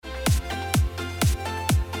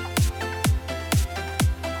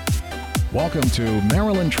Welcome to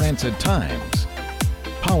Maryland Transit Times,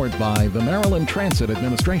 powered by the Maryland Transit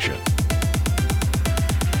Administration.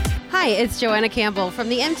 Hi, it's Joanna Campbell from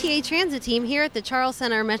the MTA Transit team here at the Charles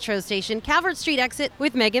Center Metro Station, Calvert Street exit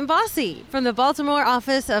with Megan Bossy. From the Baltimore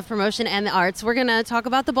Office of Promotion and the Arts, we're going to talk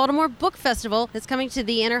about the Baltimore Book Festival that's coming to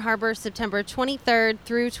the Inner Harbor September 23rd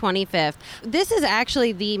through 25th. This is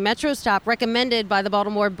actually the Metro stop recommended by the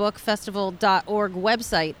BaltimoreBookFestival.org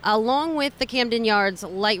website, along with the Camden Yards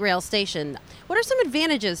Light Rail Station. What are some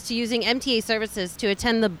advantages to using MTA services to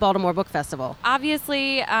attend the Baltimore Book Festival?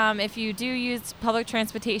 Obviously, if you do use public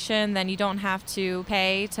transportation, then you don't have to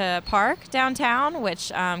pay to park downtown, which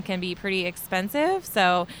can be pretty expensive.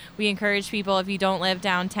 So we encourage people, if you don't live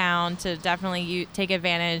downtown, to definitely take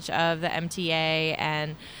advantage of the MTA,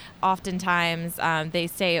 and oftentimes they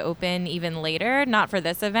stay open even later, not for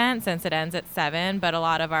this event since it ends at 7, but a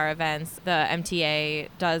lot of our events, the MTA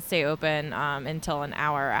does stay open until an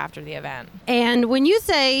hour after the event. And when you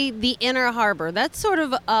say the Inner Harbor, that's sort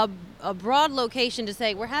of a broad location to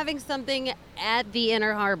say we're having something at the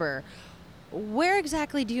Inner Harbor. Where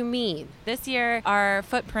exactly do you mean? This year, our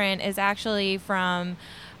footprint is actually from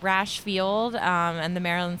Rash Field and the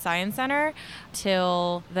Maryland Science Center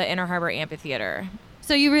till the Inner Harbor Amphitheater.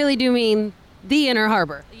 So you really do mean the Inner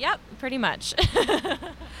Harbor? Yep, pretty much.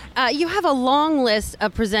 You have a long list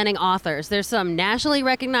of presenting authors. There's some nationally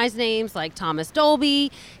recognized names like Thomas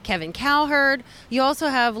Dolby, Kevin Cowherd. You also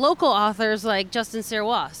have local authors like Justin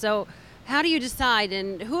Sirois. So how do you decide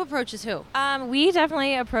and who approaches who? We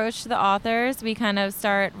definitely approach the authors. We kind of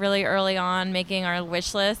start really early on making our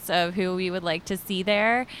wish list of who we would like to see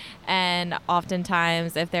there. And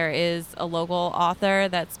oftentimes, if there is a local author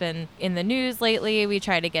that's been in the news lately, we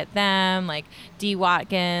try to get them. Like D.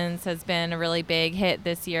 Watkins has been a really big hit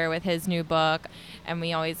this year with his new book. And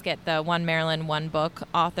we always get the One Maryland, One Book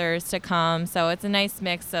authors to come. So it's a nice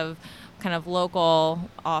mix of kind of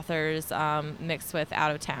local authors mixed with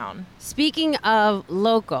out of town. Speaking of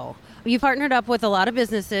local, you partnered up with a lot of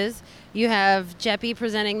businesses. You have JEPI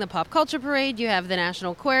presenting the Pop Culture Parade. You have the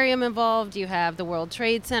National Aquarium involved. You have the World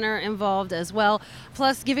Trade Center involved as well.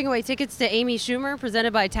 Plus giving away tickets to Amy Schumer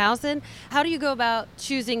presented by Towson. How do you go about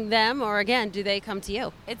choosing them, or again, do they come to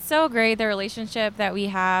you? It's so great, the relationship that we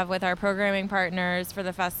have with our programming partners for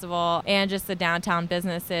the festival and just the downtown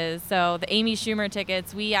businesses. So the Amy Schumer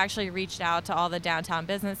tickets, we actually reached out to all the downtown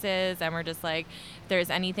businesses and we're just like, if there's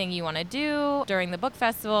anything you want to do during the book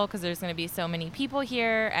festival, because there's going to be so many people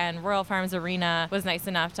here, and Royal Farms Arena was nice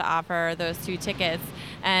enough to offer those 2 tickets.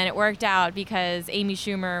 And it worked out because Amy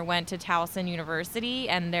Schumer went to Towson University,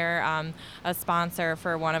 and they're a sponsor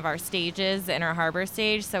for one of our stages, the Inner Harbor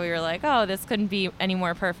stage. So we were like, oh, this couldn't be any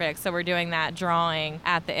more perfect. So we're doing that drawing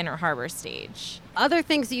at the Inner Harbor stage. Other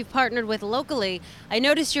things that you've partnered with locally, I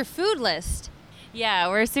noticed your food list. Yeah,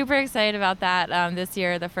 we're super excited about that. This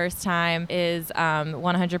year, the first time is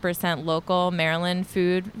 100% local Maryland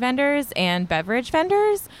food vendors and beverage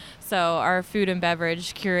vendors. So our food and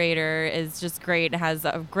beverage curator is just great, has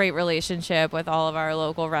a great relationship with all of our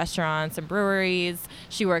local restaurants and breweries.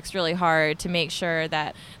 She works really hard to make sure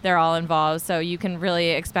that they're all involved. So you can really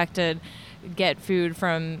expect to get food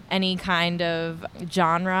from any kind of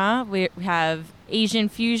genre. We have Asian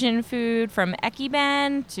fusion food from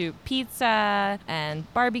Ekiben to pizza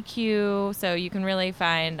and barbecue. So you can really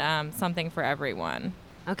find something for everyone.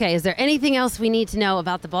 Okay, is there anything else we need to know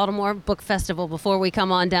about the Baltimore Book Festival before we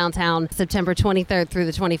come on downtown September 23rd through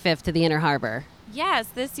the 25th to the Inner Harbor? Yes,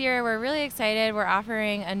 this year we're really excited. We're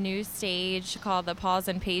offering a new stage called the Paws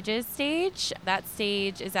and Pages stage. That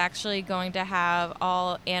stage is actually going to have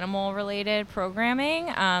all animal-related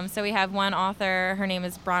programming. So we have one author, her name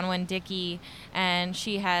is Bronwyn Dickey, and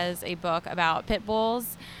she has a book about pit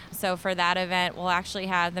bulls. So for that event, we'll actually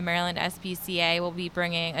have the Maryland SPCA will be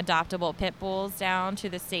bringing adoptable pit bulls down to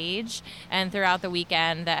the stage. And throughout the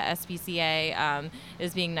weekend, the SPCA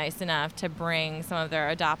is being nice enough to bring some of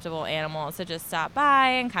their adoptable animals to just stop by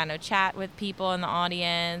and kind of chat with people in the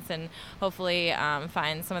audience and hopefully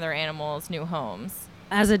find some of their animals new homes.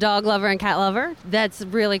 As a dog lover and cat lover, that's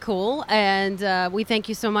really cool. And we thank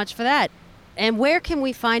you so much for that. And where can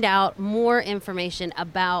we find out more information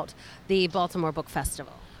about the Baltimore Book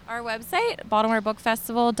Festival? Our website,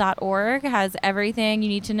 BaltimoreBookFestival.org, has everything you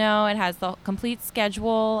need to know. It has the complete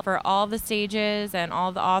schedule for all the stages and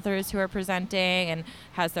all the authors who are presenting, and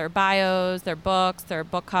has their bios, their books, their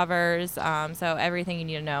book covers. So everything you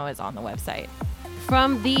need to know is on the website.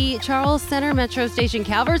 From the Charles Center Metro Station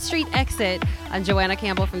Calvert Street exit, I'm Joanna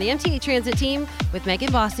Campbell from the MTA Transit team with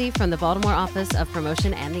Megan Bossy from the Baltimore Office of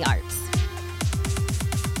Promotion and the Arts.